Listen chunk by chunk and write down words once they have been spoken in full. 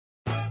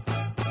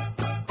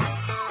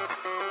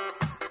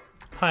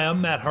Hi,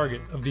 I'm Matt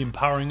Hargett of the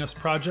Empowering Us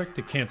Project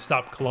at Can't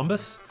Stop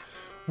Columbus.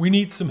 We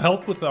need some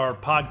help with our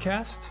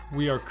podcast.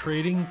 We are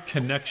creating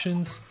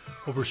connections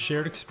over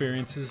shared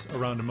experiences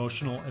around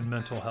emotional and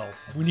mental health.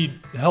 We need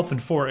help in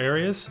 4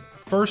 areas.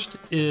 First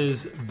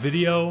is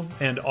video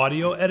and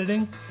audio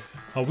editing.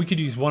 We could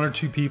use 1 or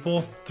 2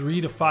 people,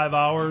 3 to 5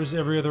 hours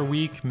every other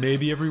week,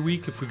 maybe every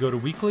week if we go to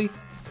weekly.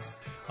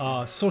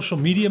 Social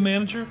media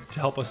manager to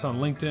help us on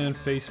LinkedIn,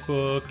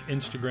 Facebook,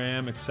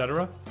 Instagram,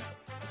 etc.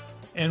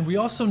 And we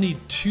also need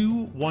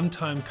 2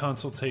 one-time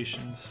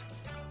consultations,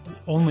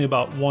 only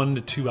about 1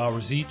 to 2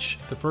 hours each.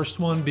 The first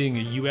one being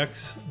a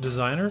UX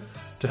designer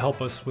to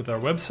help us with our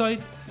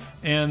website,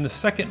 and the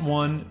second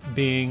one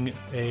being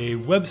a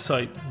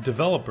website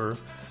developer,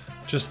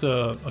 just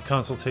a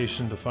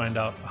consultation to find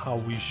out how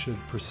we should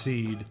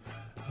proceed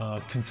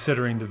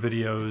considering the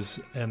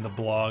videos and the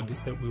blog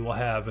that we will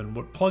have and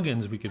what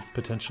plugins we could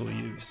potentially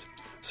use.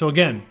 So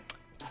again,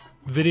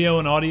 video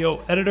and audio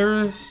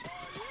editors,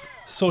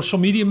 social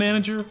media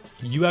manager,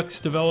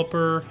 UX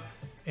developer,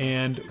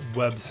 and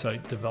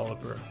website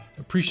developer.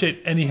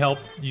 Appreciate any help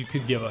you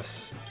could give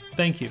us.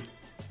 Thank you.